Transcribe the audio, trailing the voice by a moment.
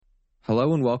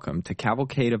Hello and welcome to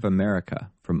Cavalcade of America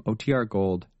from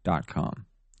OTRGold.com.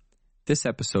 This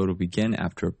episode will begin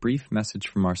after a brief message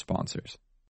from our sponsors.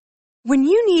 When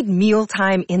you need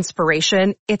mealtime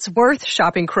inspiration, it's worth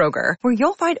shopping Kroger, where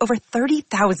you'll find over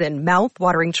 30,000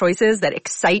 mouth-watering choices that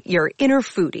excite your inner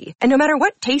foodie. And no matter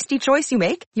what tasty choice you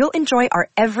make, you'll enjoy our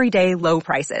everyday low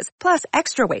prices, plus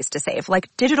extra ways to save,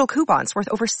 like digital coupons worth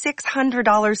over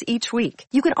 $600 each week.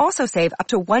 You can also save up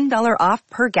to $1 off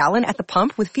per gallon at the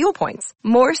pump with fuel points.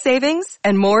 More savings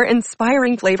and more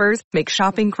inspiring flavors make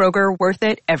shopping Kroger worth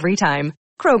it every time.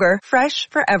 Kroger, fresh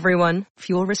for everyone.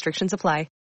 Fuel restrictions apply.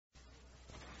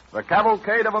 The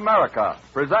Cavalcade of America,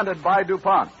 presented by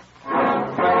DuPont.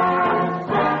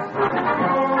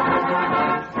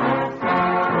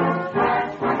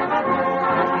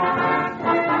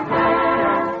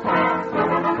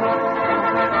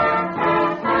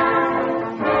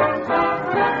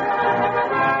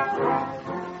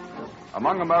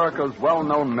 Among America's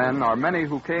well-known men are many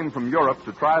who came from Europe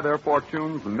to try their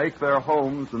fortunes and make their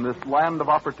homes in this land of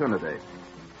opportunity.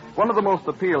 One of the most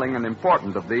appealing and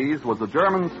important of these was a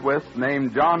German Swiss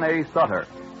named John A. Sutter.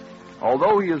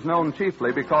 Although he is known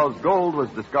chiefly because gold was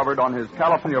discovered on his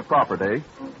California property,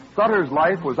 Sutter's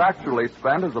life was actually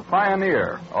spent as a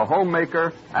pioneer, a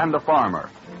homemaker, and a farmer.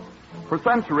 For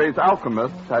centuries,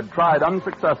 alchemists had tried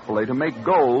unsuccessfully to make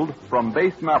gold from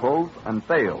base metals and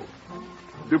failed.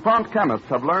 DuPont chemists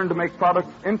have learned to make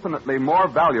products infinitely more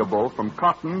valuable from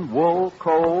cotton, wool,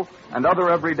 coal, and other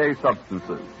everyday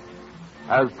substances.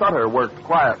 As Sutter worked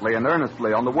quietly and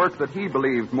earnestly on the work that he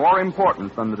believed more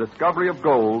important than the discovery of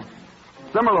gold,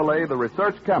 similarly, the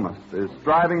research chemist is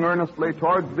striving earnestly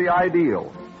towards the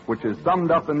ideal, which is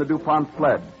summed up in the DuPont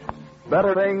pledge: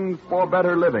 better things for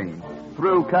better living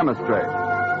through chemistry.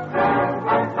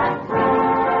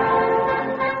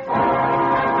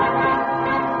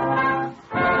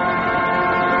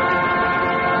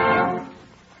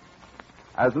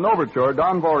 As an overture,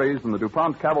 Don Voorhees and the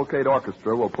DuPont Cavalcade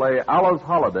Orchestra will play Allah's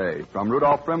Holiday from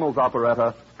Rudolf Frimmel's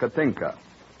operetta, Katinka.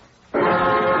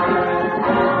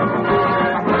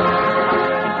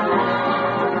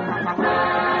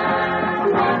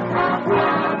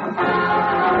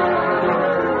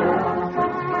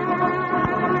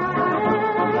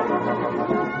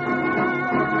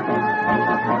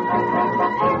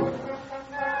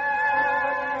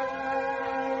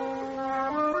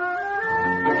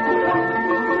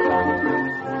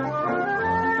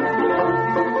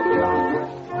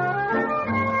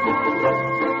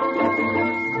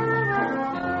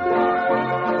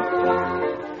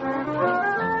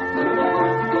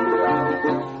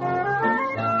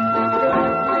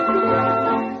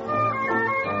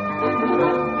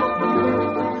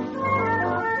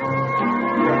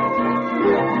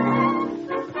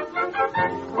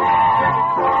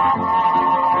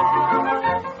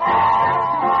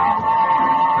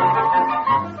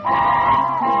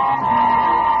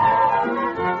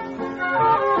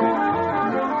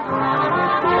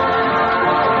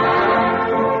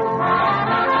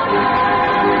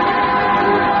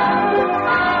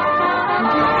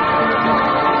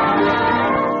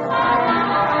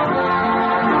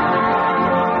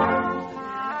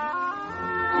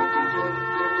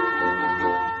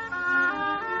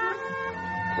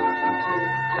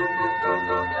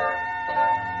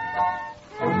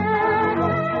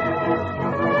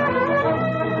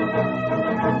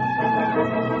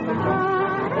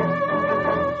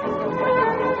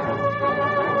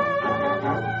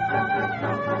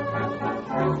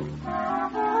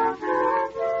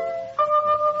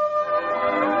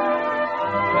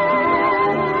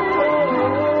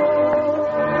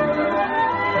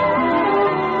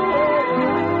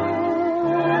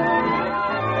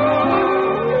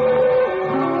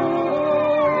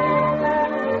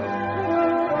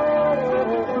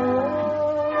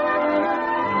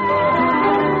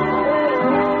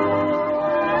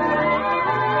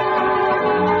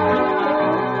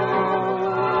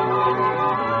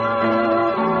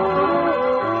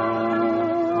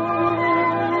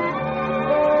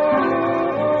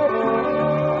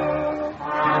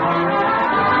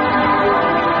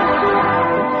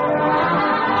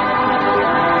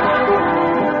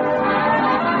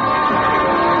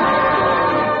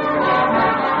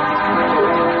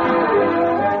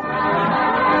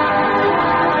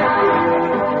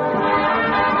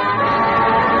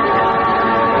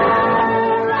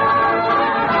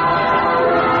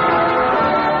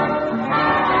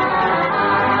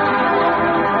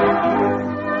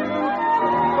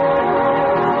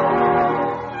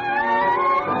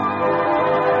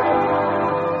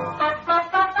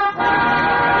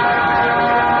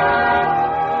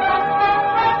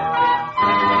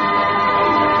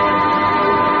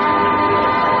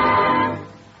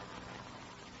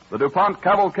 DuPont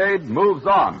cavalcade moves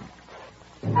on.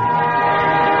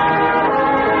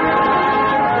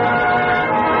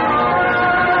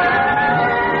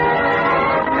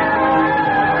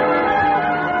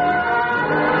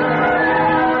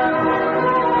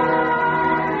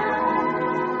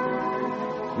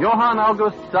 Johann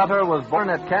August Sutter was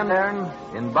born at Kandern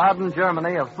in Baden,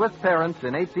 Germany, of Swiss parents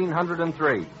in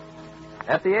 1803.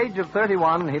 At the age of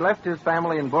 31, he left his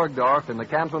family in Burgdorf in the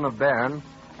canton of Bern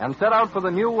and set out for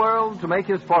the New World to make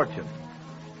his fortune.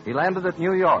 He landed at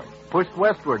New York, pushed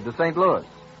westward to St. Louis,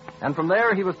 and from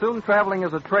there he was soon traveling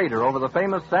as a trader over the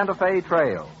famous Santa Fe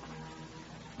Trail.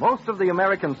 Most of the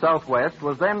American Southwest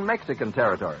was then Mexican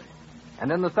territory,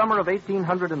 and in the summer of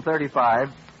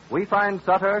 1835, we find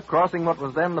Sutter crossing what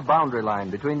was then the boundary line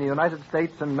between the United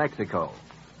States and Mexico.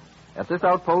 At this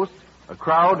outpost, a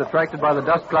crowd, attracted by the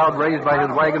dust cloud raised by his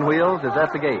wagon wheels, is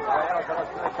at the gate.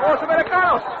 ¡Los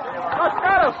americanos! ¡Los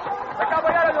caros! ¡La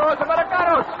caballera de los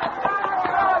americanos!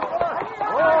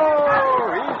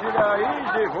 Oh, easy now,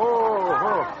 easy.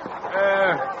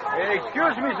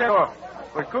 Excuse me, senor,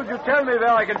 but could you tell me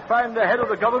where I can find the head of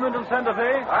the government in Santa Fe?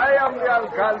 I am the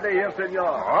alcalde here,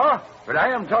 senor. Oh, but I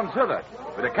am Tom Silver,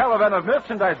 with a caravan of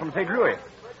merchandise from St. Louis.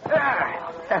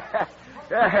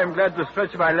 I'm glad to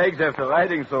stretch my legs after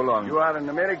riding so long. You are an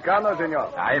Americano, senor.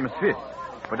 I am Swiss,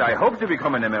 but I hope to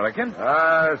become an American.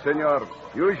 Ah, senor,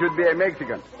 you should be a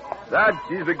Mexican. That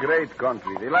is a great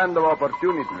country, the land of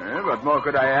opportunity. What more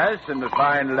could I ask in the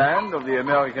fine land of the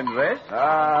American West?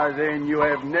 Ah, then you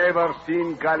have never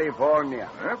seen California.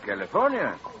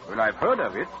 California? Well, I've heard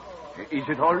of it. Is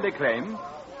it all they claim?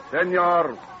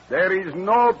 Senor, there is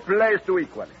no place to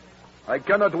equal it. I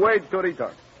cannot wait to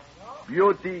return.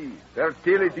 Beauty,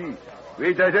 fertility,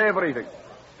 it has everything.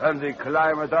 And the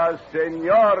climate,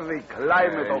 senor, the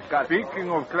climate of California. Speaking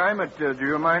of climate, do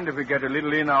you mind if we get a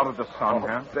little in out of the sun,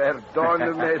 huh?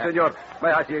 Pardon me, senor.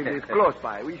 My house is close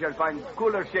by. We shall find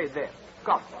cooler shade there.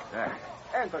 Come.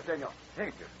 Enter, senor.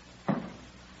 Thank you.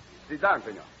 Sit down,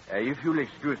 senor. If you'll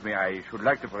excuse me, I should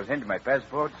like to present my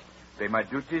passports, pay my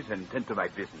duties, and tend to my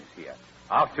business here.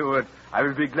 Afterward, I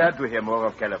will be glad to hear more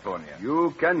of California.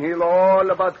 You can hear all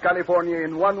about California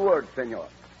in one word, senor.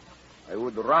 I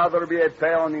would rather be a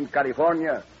peon in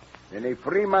California than a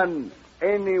free man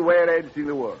anywhere else in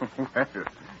the world. Well,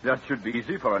 that should be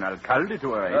easy for an alcalde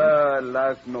to arrange.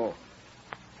 Alas, no.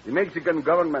 The Mexican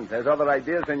government has other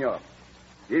ideas, senor.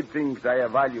 It thinks I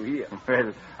have value here.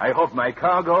 Well, I hope my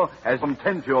cargo has some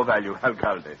 10 to your value,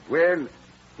 alcalde. Well,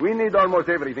 we need almost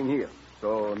everything here.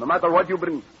 So no matter what you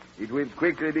bring, it will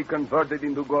quickly be converted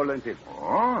into gold and silver.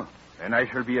 Oh, then I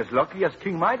shall be as lucky as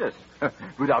King Midas,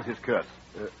 without his curse.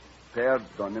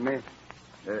 Pardon me.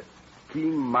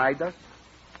 King Midas?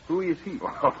 Who is he?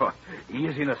 Oh, he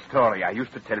is in a story I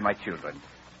used to tell my children.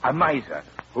 A miser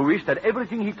who wished that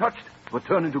everything he touched would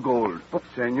turn into gold. But,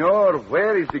 senor,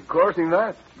 where is the curse in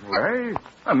that? Well,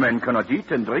 a man cannot eat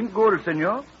and drink gold,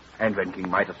 senor. And when King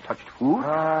Midas touched food...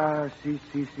 Ah, see,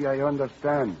 I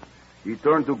understand. He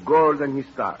turned to gold and he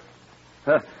starved.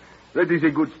 That is a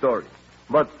good story.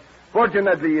 But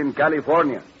fortunately in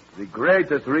California, the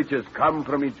greatest riches come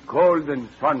from its golden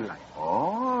sunlight.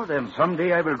 Oh, then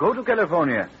someday I will go to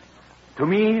California. To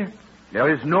me, there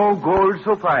is no gold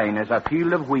so fine as a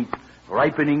field of wheat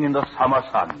ripening in the summer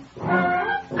sun.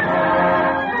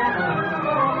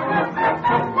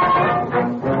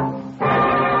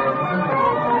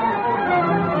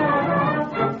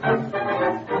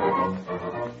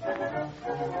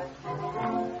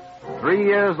 3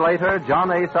 years later, John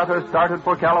A. Sutter started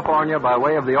for California by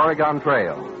way of the Oregon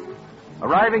Trail.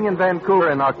 Arriving in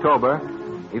Vancouver in October,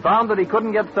 he found that he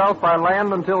couldn't get south by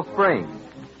land until spring,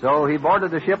 so he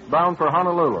boarded a ship bound for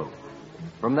Honolulu.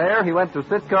 From there, he went to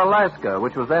Sitka, Alaska,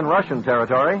 which was then Russian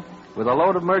territory, with a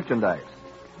load of merchandise.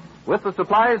 With the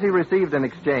supplies he received in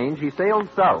exchange, he sailed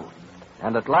south,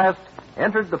 and at last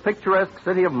entered the picturesque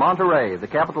city of Monterey, the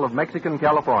capital of Mexican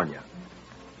California.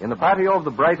 In the patio of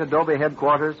the bright adobe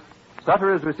headquarters,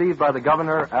 Sutter is received by the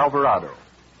governor, Alvarado.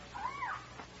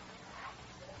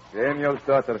 Senor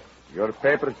Sutter, your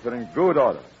papers are in good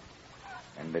order.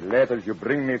 And the letters you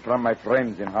bring me from my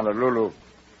friends in Honolulu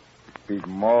speak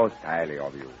most highly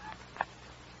of you.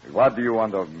 What do you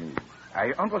want of me?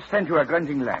 I understand you are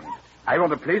granting land. I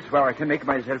want a place where I can make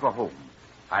myself a home.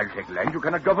 I'll take land you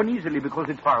cannot govern easily because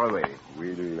it's far away.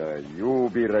 Will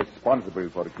you be responsible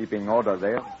for keeping order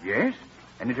there? Yes,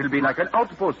 and it will be like an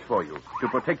outpost for you to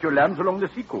protect your lands along the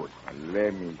seacoast.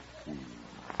 Let me see.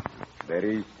 There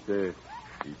is the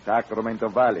Sacramento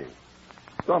Valley.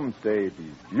 Some say it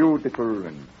is beautiful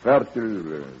and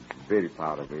fertile, very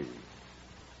far away.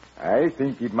 I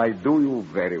think it might do you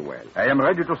very well. I am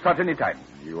ready to start any time.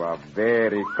 You are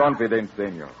very confident,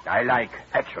 senor. I like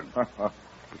action.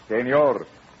 Senor,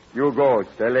 you go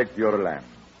select your land.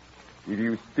 If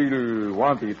you still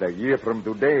want it a year from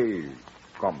today,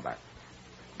 come back.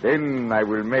 Then I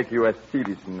will make you a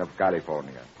citizen of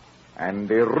California and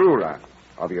the ruler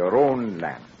of your own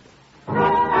land.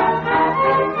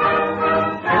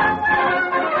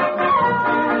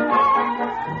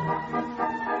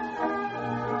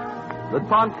 The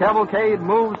taunt cavalcade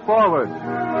moves forward.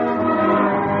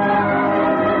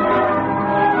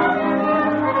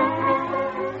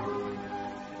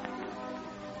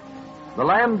 The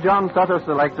land John Sutter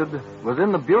selected was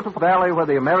in the beautiful valley where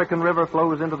the American River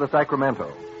flows into the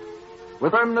Sacramento.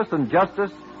 With firmness and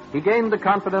justice, he gained the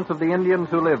confidence of the Indians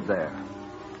who lived there.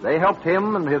 They helped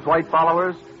him and his white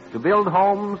followers to build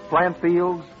homes, plant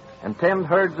fields, and tend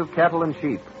herds of cattle and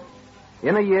sheep.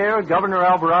 In a year, Governor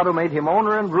Alvarado made him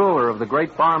owner and ruler of the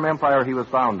great farm empire he was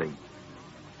founding.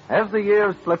 As the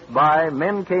years slipped by,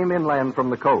 men came inland from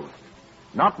the coast,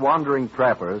 not wandering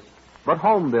trappers, but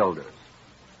home builders.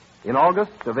 In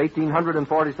August of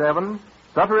 1847,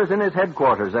 Sutter is in his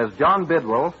headquarters as John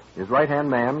Bidwell, his right-hand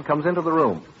man, comes into the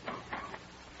room.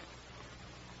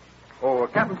 Oh,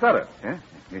 Captain Sutter. Yeah?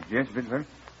 Yes, Bidwell?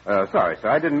 Sorry, sir.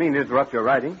 I didn't mean to interrupt your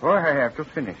writing. Oh, I have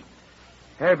just finished.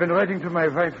 I've been writing to my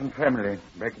wife and family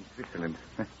back in Switzerland.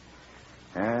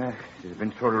 It's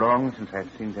been so long since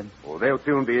I've seen them. Oh, they'll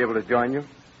soon be able to join you.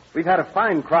 We've had a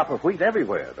fine crop of wheat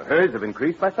everywhere. The herds have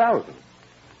increased by thousands.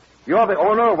 You're the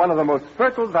owner of one of the most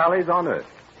fertile valleys on earth.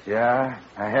 Yeah,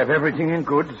 I have everything in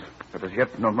goods, but as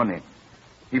yet no money.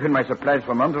 Even my supplies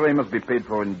from Monterey must be paid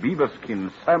for in beaver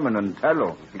skins, salmon, and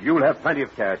tallow. You'll have plenty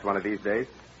of cash one of these days.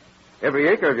 Every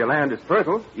acre of your land is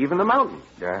fertile, even the mountains.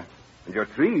 Yeah. And your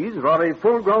trees are already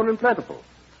full-grown and plentiful.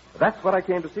 That's what I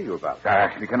came to see you about.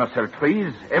 We cannot sell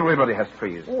trees. Everybody has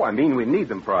trees. Oh, I mean we need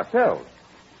them for ourselves.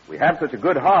 We have such a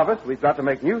good harvest, we've got to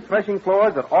make new threshing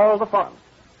floors at all the farms.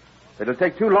 It'll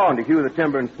take too long to hew the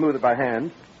timber and smooth it by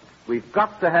hand. We've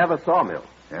got to have a sawmill.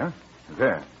 Yeah?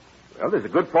 There. Well, there's a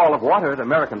good fall of water at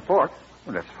American Fork.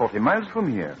 Well, that's 40 miles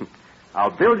from here.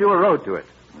 I'll build you a road to it.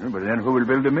 But then who will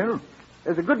build the mill?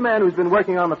 There's a good man who's been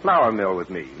working on the flour mill with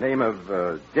me, name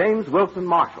of James Wilson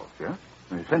Marshall. Yeah?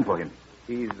 Send for him.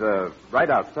 He's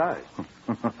right outside.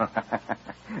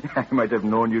 I might have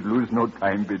known you'd lose no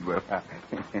time, Bidwell.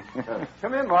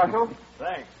 Come in, Marshall.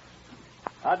 Thanks.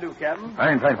 I'll do, Captain.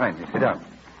 Fine. Sit down.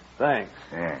 Thanks.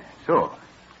 Yeah. So,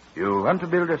 you want to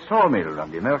build a sawmill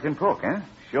on the American Fork, eh?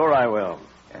 Sure I will.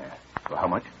 For how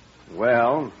much?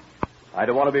 Well, I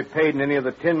don't want to be paid in any of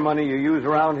the tin money you use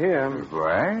around here.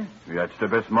 Why? That's the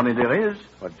best money there is.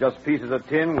 But just pieces of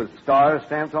tin with stars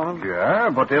stamped on them? Yeah,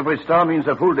 but every star means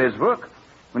a full day's work.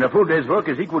 When a full day's work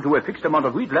is equal to a fixed amount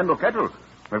of wheat, land, or cattle,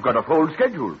 we've got a full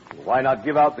schedule. Why not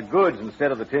give out the goods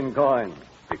instead of the tin coins?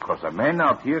 Because a man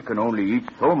out here can only eat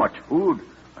so much food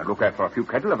and look after a few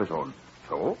cattle of his own.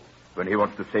 So, when he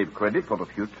wants to save credit for the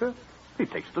future, he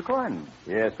takes the coin.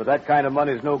 Yes, but that kind of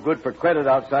money's no good for credit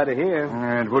outside of here.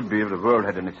 It would be if the world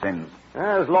had any sense.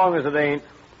 As long as it ain't,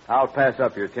 I'll pass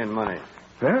up your tin money.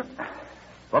 Well,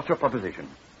 what's your proposition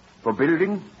for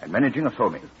building and managing a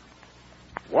sawmill?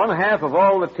 1/2 of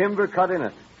all the timber cut in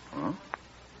it. Huh?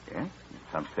 Yeah,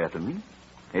 sounds fair to me.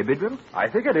 Hey, Bidwell? I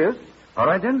think it is. All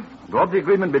right, then. Draw up the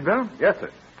agreement, Bidwell. Yes, sir.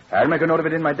 I'll make a note of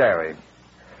it in my diary.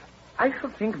 I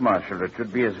should think, Marshal, it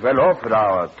should be as well off with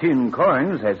our tin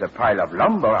coins as a pile of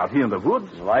lumber out here in the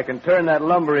woods. Well, I can turn that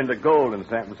lumber into gold in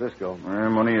San Francisco.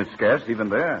 Money is scarce even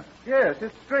there. Yes,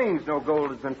 it's strange no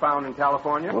gold has been found in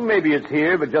California. Well, maybe it's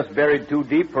here, but just buried too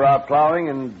deep for our plowing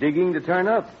and digging to turn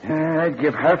up. I'd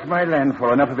give half my land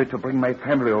for enough of it to bring my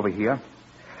family over here.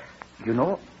 You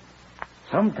know,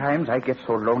 sometimes I get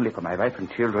so lonely for my wife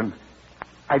and children.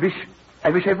 I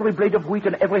wish every blade of wheat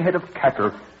and every head of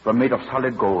cattle were made of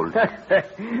solid gold.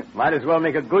 Might as well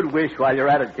make a good wish while you're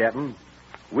at it, Captain.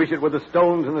 Wish it with the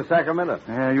stones in the Sacramento.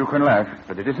 You can laugh,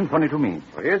 but it isn't funny to me.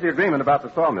 Well, here's the agreement about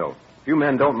the sawmill. If you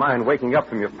men don't mind waking up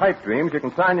from your pipe dreams, you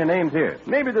can sign your names here.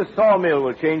 Maybe the sawmill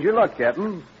will change your luck,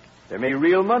 Captain. There may be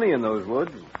real money in those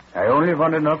woods. I only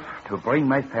want enough to bring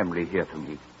my family here to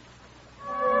me.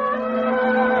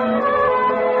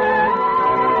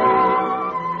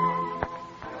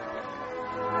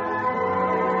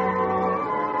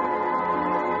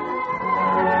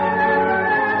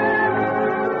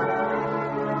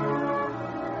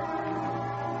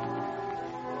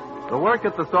 The work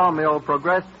at the sawmill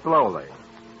progressed slowly.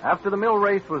 After the mill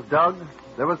race was dug,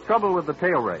 there was trouble with the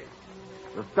tail race.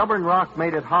 The stubborn rock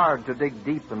made it hard to dig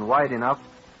deep and wide enough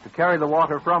to carry the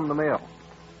water from the mill.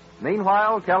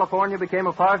 Meanwhile, California became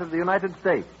a part of the United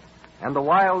States, and the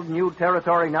wild new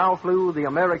territory now flew the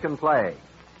American flag.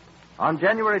 On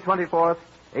January 24th,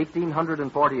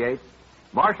 1848,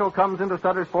 Marshall comes into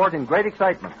Sutter's Fort in great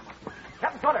excitement.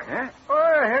 Captain Sutter. Eh?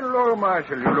 Oh, hello,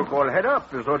 Marshal. You look all head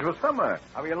up as though it was summer.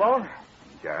 Are we alone?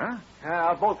 Yeah?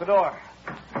 I'll bolt the door.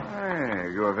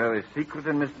 You're very secret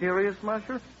and mysterious,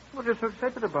 Marshal. What are you so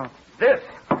excited about? This.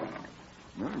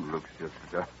 Looks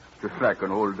just like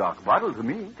an old dark bottle to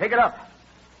me. Take it up.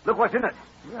 Look what's in it.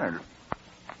 Well,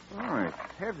 it's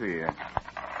heavy.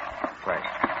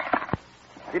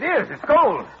 It is. It's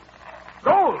gold.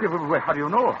 Gold. How do you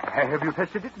know? Have you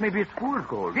tested it? Maybe it's fool's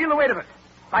gold. Feel the weight of it.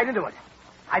 Bite into it.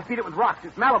 I beat it with rocks.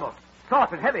 It's malleable.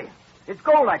 Soft and heavy. It's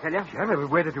gold, I tell you. Yeah,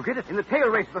 where did you get it? In the tail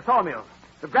race of the sawmill.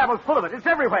 The gravel's full of it. It's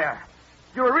everywhere.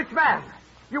 You're a rich man.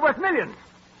 You're worth millions.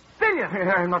 Billions.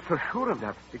 I'm not so sure of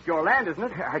that. It's your land, isn't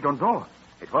it? I don't know.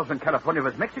 It was when California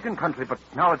was Mexican country, but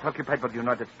now it's occupied by the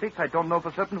United States. I don't know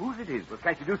for certain whose it is. Well,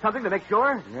 can't you do something to make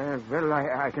sure? Yeah, well,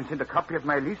 I can send a copy of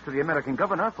my lease to the American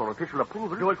governor for official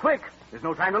approval. Do it quick. There's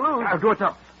no time to lose. I'll do it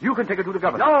now. You can take it to the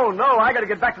governor. No, I got to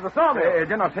get back to the sawmill.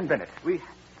 Then I'll send Bennett. We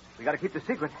got to keep the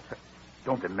secret.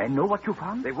 Don't the men know what you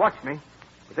found? They've watched me,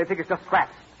 but they think it's just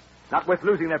scraps. Not worth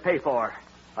losing their pay for.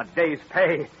 A day's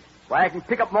pay. Why, I can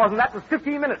pick up more than that in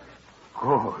 15 minutes.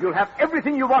 Good. You'll have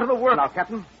everything you want in the world now,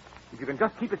 Captain, if you can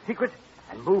just keep it secret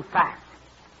and move fast.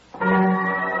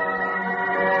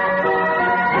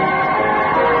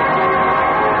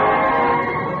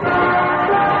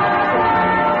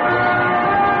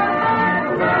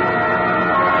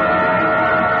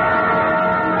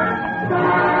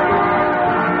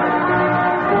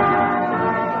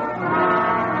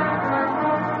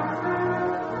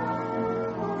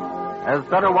 As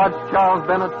Sutter watched Charles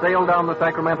Bennett sail down the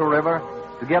Sacramento River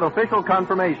to get official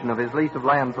confirmation of his lease of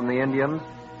land from the Indians,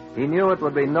 he knew it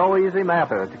would be no easy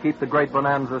matter to keep the great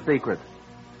bonanza secret.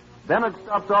 Bennett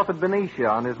stops off at Benicia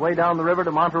on his way down the river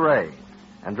to Monterey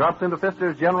and drops into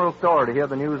Pfister's general store to hear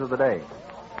the news of the day.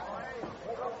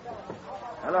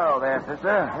 Hello there,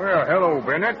 sister. Well, hello,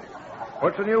 Bennett.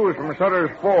 What's the news from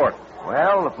Sutter's Fort?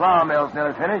 Well, the flour mill's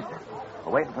nearly finished.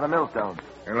 We're waiting for the millstones.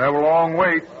 You'll have a long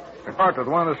wait. In fact, that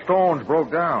one of the stones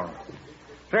broke down.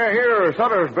 Say, here,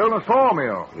 Sutter's building a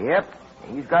sawmill. Yep.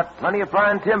 He's got plenty of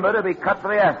fine timber to be cut for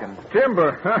the asking.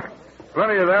 Timber, huh?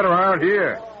 Plenty of that around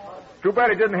here. Too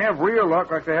bad he didn't have real luck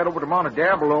like they had over to Monte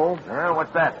Diablo.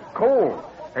 What's that? Coal.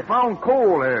 They found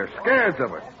coal there, scads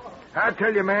of it. I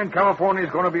tell you, man,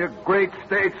 California's going to be a great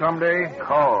state someday.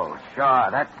 Coal, sure,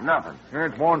 that's nothing.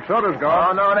 It's one Sutter's got.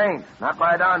 Oh, no, it ain't. Not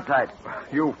by a darn type.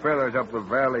 You fellas up the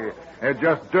valley, they're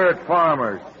just dirt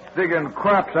farmers, digging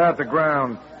crops out the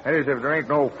ground. That is, if there ain't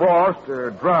no frost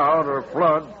or drought or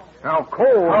flood. Now, coal...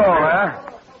 Coal,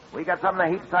 huh? We got something a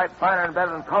heap sight finer and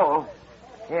better than coal.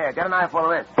 Here, get a knife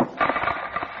full of this.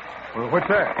 Well, what's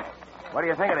that? What do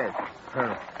you think it is?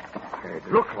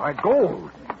 It looks like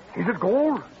gold. Is it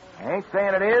gold? I ain't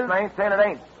saying it is, I ain't saying it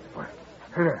ain't. Well,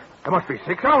 there must be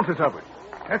 6 ounces of it.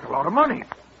 That's a lot of money.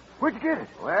 Where'd you get it?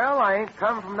 Well, I ain't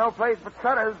come from no place but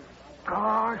Sutter's.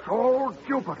 Gosh, old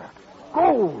Jupiter.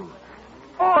 Gold.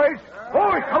 Boys,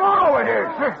 come on over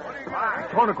here, sir.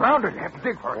 It's on the ground and you have to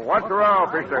dig for it. What's the row,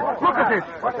 Fisher? Look at this.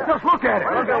 Just look at it.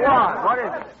 Look at what? What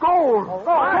is it? Gold.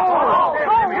 Gold.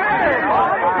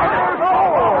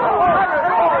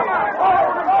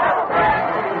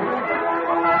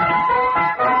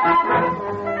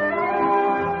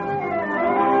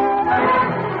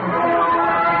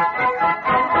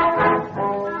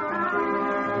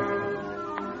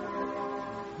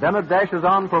 Bennett dashes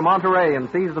on for Monterey and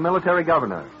sees the military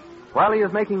governor. While he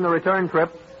is making the return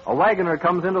trip, a wagoner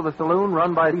comes into the saloon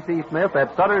run by D.C. Smith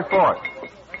at Sutter's Fort.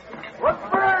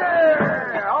 What's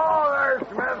there? Oh, there's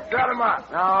Smith. Set him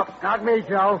up. No, not me,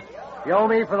 Joe. You owe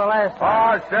me for the last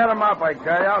time. Oh, set him up, I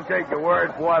tell you. I'll take your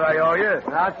word for what I owe you.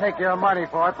 And I'll take your money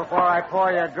for it before I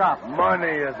pour you a drop. Money,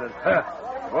 is it?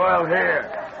 Well, here.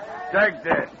 Take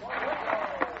this.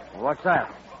 What's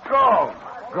that? Gold.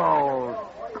 Gold.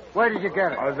 Where did you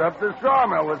get it? I was up the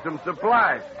sawmill with some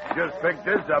supplies. Just picked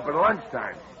this up at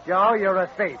lunchtime. Joe, you're a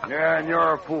thief. Yeah, and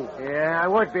you're a fool. Yeah, I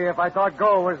would be if I thought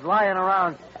gold was lying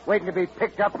around waiting to be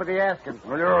picked up for the asking.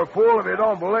 Well, you're a fool if you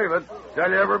don't believe it. Tell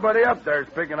you everybody up there's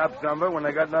picking up some of it when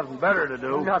they got nothing better to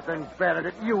do. Nothing's better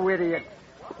than you idiot.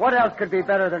 What else could be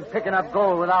better than picking up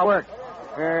gold without work?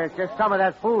 It's just some of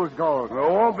that fool's gold. There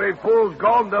won't be fool's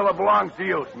gold until it belongs to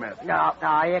you, Smith. No,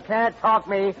 you can't talk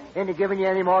me into giving you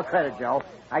any more credit, Joe.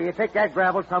 Now, you take that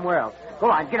gravel somewhere else. Go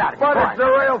on, get out of here. But Go it's on. the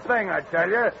real thing, I tell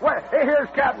you. Well, hey, here's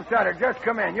Captain Sutter. Just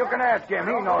come in. You can ask him.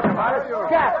 He knows about it.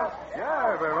 Captain!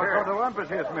 Yeah, but what's all the rumpus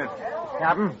here, Smith?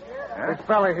 Captain, this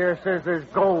fella here says there's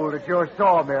gold at your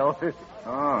sawmill.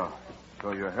 Oh.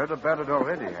 So you heard about it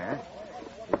already, eh?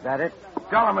 Is that it?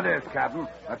 Tell him it is, Captain.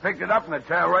 I picked it up in the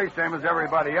tail race, same as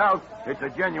everybody else. It's a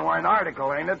genuine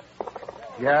article, ain't it?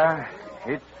 Yeah,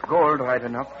 it's gold right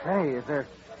enough. Hey, is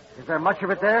there much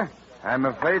of it there? I'm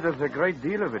afraid there's a great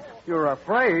deal of it. You're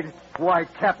afraid? Why,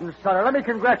 Captain Sutter, let me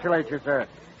congratulate you, sir.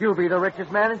 You'll be the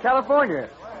richest man in California.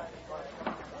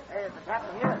 Hey, is the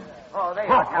captain here? Oh, there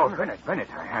you are, Captain. Bennett,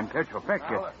 I'm glad you're back.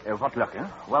 What luck, huh?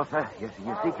 Well, sir, you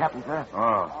see, Captain, sir?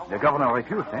 Oh, the governor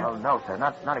refused, eh? Well, no, sir.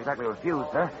 Not exactly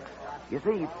refused, sir. You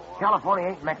see, California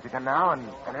ain't Mexican now, and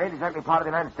it ain't exactly part of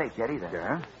the United States yet either.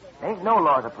 Yeah? Ain't no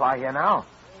laws apply here now.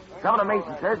 Governor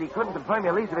Mason says he couldn't confirm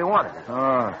your lease if he wanted it. Oh,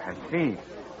 I see.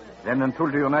 Then until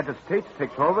the United States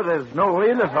takes over, there's no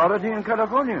real authority in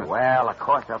California. Well, of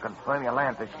course they'll confirm your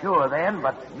land for sure then,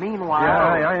 but meanwhile...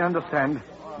 Yeah, I understand.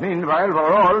 Meanwhile,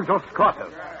 we're all just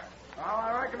squatters. Well,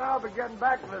 I reckon I'll be getting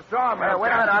back to the sawmill.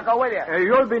 Wait a minute, I'll go with you.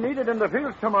 You'll be needed in the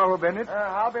fields tomorrow, Bennett.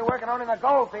 I'll be working on in the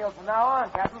gold fields from now on,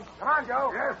 Captain. Come on,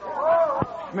 Joe. Yes.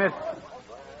 Smith,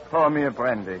 pour me a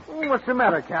brandy. What's the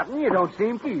matter, Captain? You don't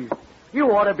seem pleased.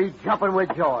 You ought to be jumping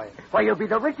with joy. Why, you'll be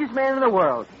the richest man in the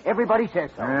world. Everybody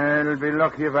says so. I'll be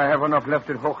lucky if I have enough left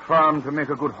at Hook Farm to make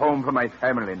a good home for my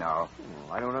family now.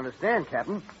 I don't understand,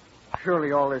 Captain.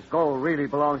 Surely all this gold really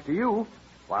belongs to you.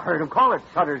 Well, I heard him call it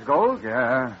Sutter's gold.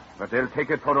 Yeah, but they'll take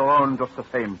it for their own just the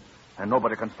same, and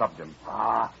nobody can stop them.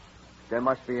 Ah, there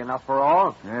must be enough for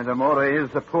all. Yeah, the more there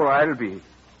is, the poorer I'll be.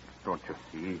 Don't you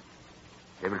see?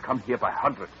 They will come here by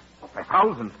hundreds, by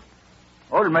thousands.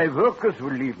 All my workers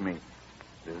will leave me.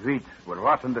 The wheat will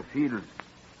rot in the fields.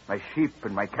 My sheep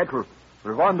and my cattle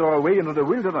will wander away into the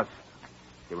wilderness.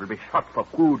 They will be shot for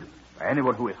food by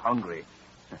anyone who is hungry.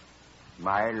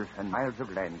 Miles and miles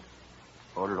of land,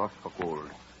 all lost for gold.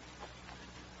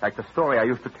 Like the story I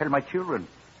used to tell my children.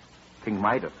 King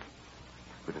Midas,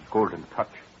 with his golden touch.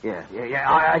 Yeah,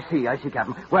 I see,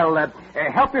 Captain. Well,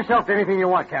 help yourself to anything you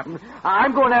want, Captain.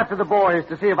 I'm going after the boys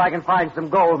to see if I can find some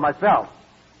gold myself.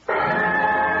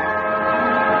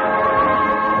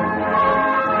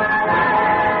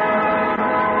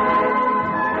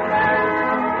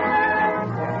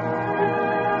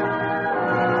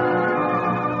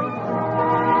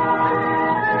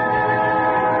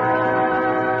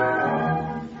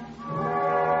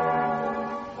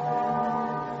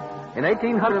 In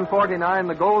 1849,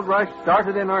 the gold rush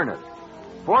started in earnest.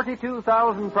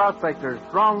 42,000 prospectors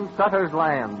thronged Sutter's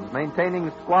lands,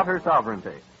 maintaining squatter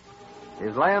sovereignty.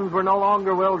 His lands were no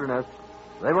longer wilderness.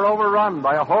 They were overrun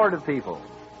by a horde of people,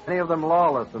 many of them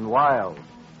lawless and wild.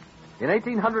 In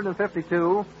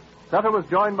 1852, Sutter was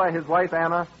joined by his wife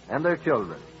Anna and their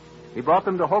children. He brought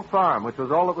them to Hoke Farm, which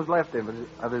was all that was left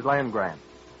of his land grant.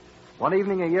 One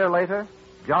evening a year later,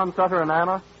 John Sutter and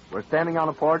Anna were standing on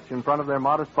a porch in front of their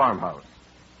modest farmhouse.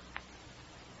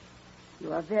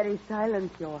 You are very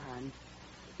silent, Johann.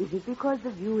 Is it because the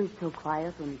view is so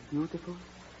quiet and beautiful?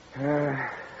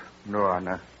 No,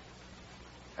 Anna.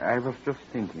 I was just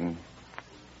thinking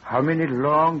how many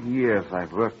long years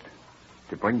I've worked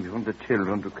to bring you and the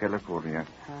children to California.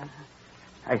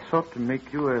 I thought to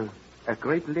make you a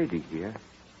great lady here.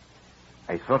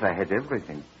 I thought I had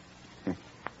everything.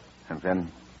 And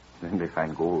then they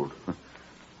find gold.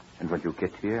 And when you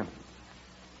get here,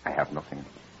 I have nothing.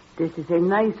 This is a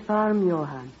nice farm,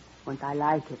 Johann, and I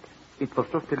like it. It was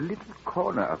just a little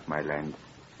corner of my land.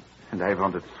 And I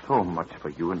wanted so much for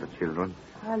you and the children.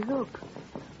 Look.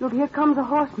 Look, here comes a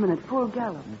horseman at full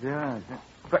gallop. Yeah.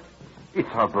 But it's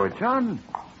our boy John.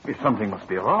 Something must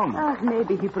be wrong.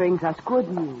 Maybe he brings us good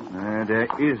news. There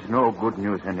is no good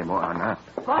news anymore, Anna.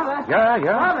 Father! Yeah?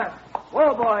 Father!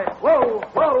 Whoa, boy!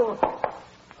 Whoa!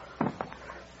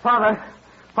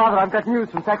 Father, I've got news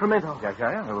from Sacramento.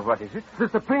 Yeah. What is it? The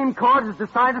Supreme Court has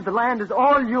decided the land is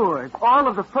all yours. All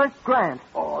of the first grant.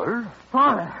 All?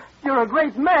 Father, you're a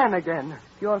great man again.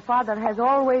 Your father has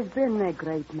always been a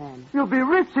great man. You'll be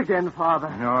rich again, Father.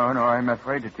 No, I'm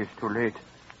afraid it is too late.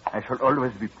 I shall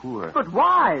always be poor. But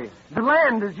why? The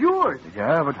land is yours.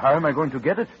 Yeah, but how am I going to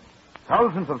get it?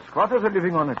 Thousands of squatters are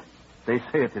living on it. They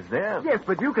say it is theirs. Yes,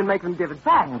 but you can make them give it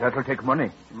back. That will take money.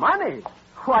 Money?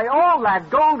 Why, all that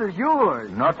gold is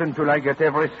yours. Not until I get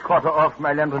every squatter off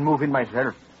my land and move in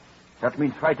myself. That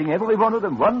means fighting every one of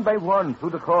them, one by one,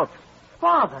 through the courts.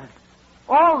 Father,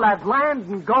 all that land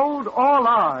and gold, all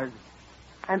ours.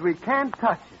 And we can't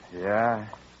touch it. Yeah,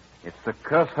 it's the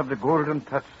curse of the golden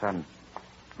touch, son.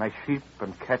 My sheep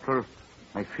and cattle,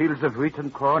 my fields of wheat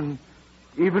and corn,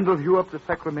 even the view up the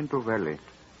Sacramento Valley.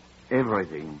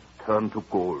 Everything turned to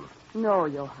gold. No,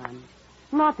 Johann.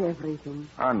 Not everything.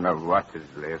 Anna, what is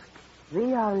left?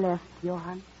 We are left,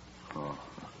 Johann. Oh,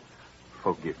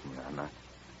 forgive me, Anna.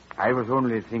 I was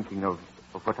only thinking of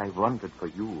of what I wanted for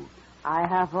you. I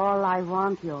have all I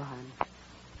want, Johann.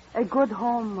 A good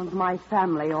home and my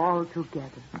family all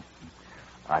together.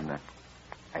 Anna,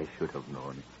 I should have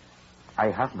known. I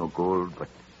have no gold, but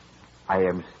I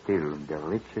am still the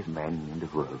richest man in the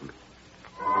world.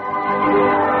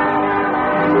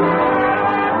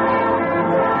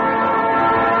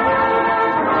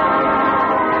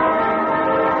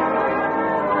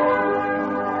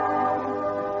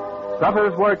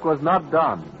 Sutter's work was not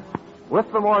done.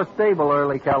 With the more stable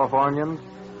early Californians,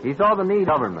 he saw the need of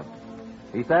government.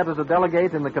 He sat as a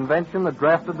delegate in the convention that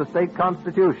drafted the state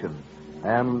constitution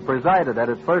and presided at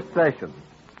its first session.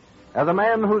 As a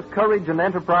man whose courage and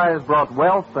enterprise brought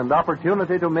wealth and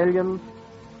opportunity to millions,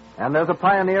 and as a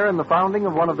pioneer in the founding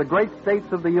of one of the great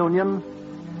states of the Union,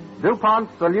 DuPont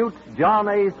salutes John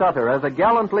A. Sutter as a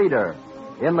gallant leader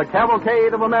in the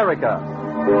cavalcade of America.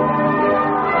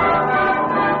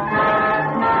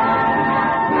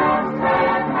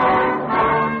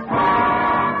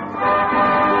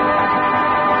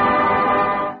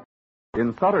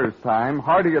 In Sutter's time,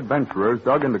 hardy adventurers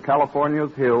dug into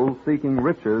California's hills seeking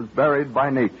riches buried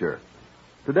by nature.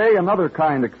 Today, another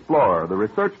kind explorer, the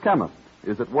research chemist,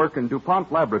 is at work in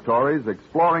DuPont laboratories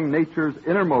exploring nature's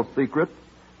innermost secrets,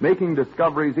 making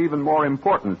discoveries even more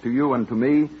important to you and to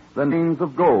me than veins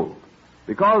of gold.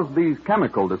 Because these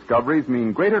chemical discoveries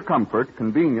mean greater comfort,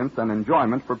 convenience, and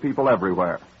enjoyment for people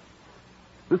everywhere.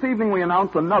 This evening we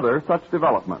announce another such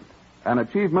development, an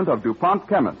achievement of DuPont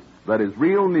chemists that is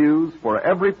real news for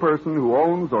every person who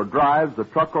owns or drives a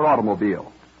truck or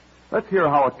automobile. Let's hear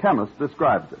how a chemist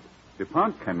describes it.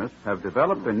 DuPont chemists have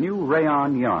developed a new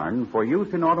rayon yarn for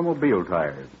use in automobile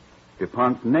tires.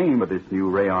 DuPont's name of this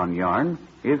new rayon yarn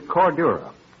is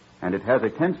Cordura, and it has a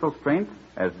tensile strength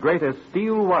as great as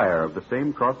steel wire of the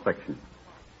same cross-section.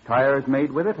 Tires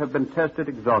made with it have been tested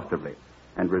exhaustively,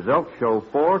 and results show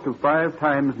 4 to 5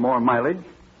 times more mileage,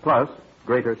 plus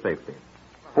greater safety.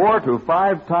 4 to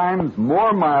 5 times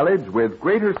more mileage with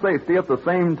greater safety at the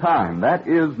same time. That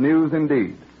is news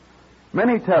indeed.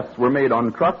 Many tests were made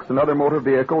on trucks and other motor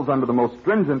vehicles under the most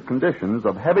stringent conditions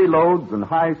of heavy loads and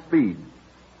high speeds.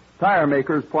 Tire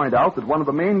makers point out that one of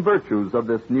the main virtues of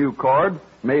this new cord,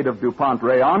 made of DuPont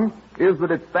rayon, is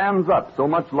that it stands up so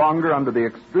much longer under the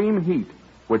extreme heat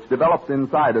which develops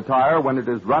inside a tire when it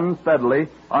is run steadily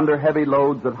under heavy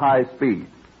loads at high speed.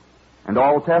 And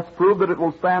all tests prove that it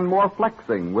will stand more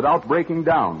flexing without breaking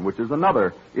down, which is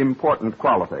another important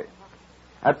quality.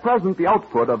 At present, the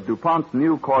output of DuPont's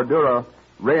new Cordura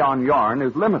rayon yarn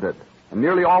is limited, and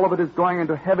nearly all of it is going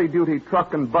into heavy-duty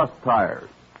truck and bus tires.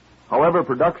 However,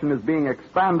 production is being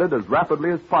expanded as rapidly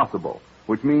as possible,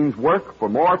 which means work for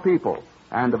more people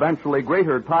and eventually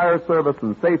greater tire service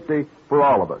and safety for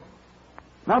all of us.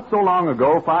 Not so long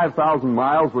ago, 5,000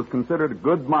 miles was considered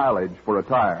good mileage for a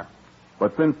tire.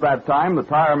 But since that time, the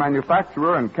tire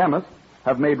manufacturer and chemists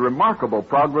have made remarkable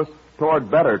progress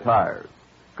toward better tires.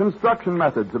 Construction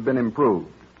methods have been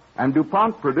improved, and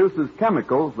DuPont produces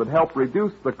chemicals that help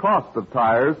reduce the cost of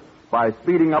tires by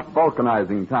speeding up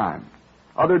vulcanizing time.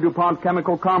 Other DuPont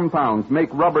chemical compounds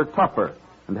make rubber tougher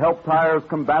and help tires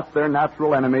combat their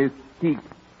natural enemies, heat,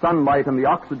 sunlight, and the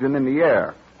oxygen in the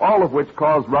air, all of which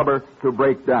cause rubber to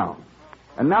break down.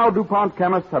 And now DuPont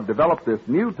chemists have developed this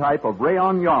new type of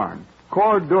rayon yarn,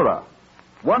 Cordura.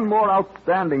 One more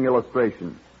outstanding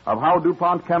illustration of how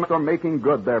DuPont chemists are making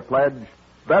good their pledge,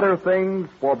 better things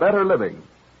for better living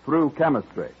through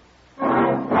chemistry.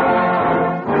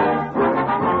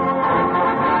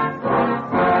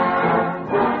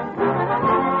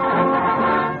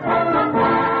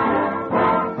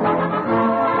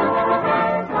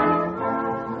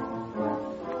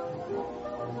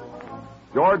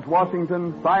 George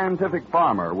Washington, scientific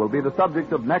farmer, will be the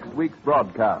subject of next week's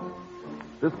broadcast.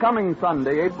 This coming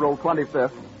Sunday, April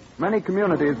 25th, many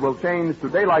communities will change to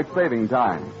daylight saving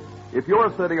time. If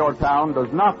your city or town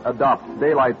does not adopt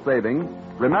daylight saving,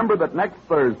 remember that next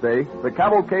Thursday, the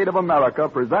Cavalcade of America,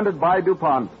 presented by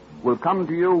DuPont, will come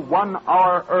to you 1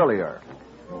 hour earlier.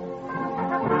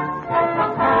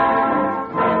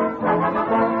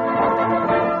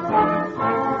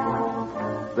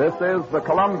 This is the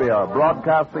Columbia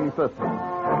Broadcasting System.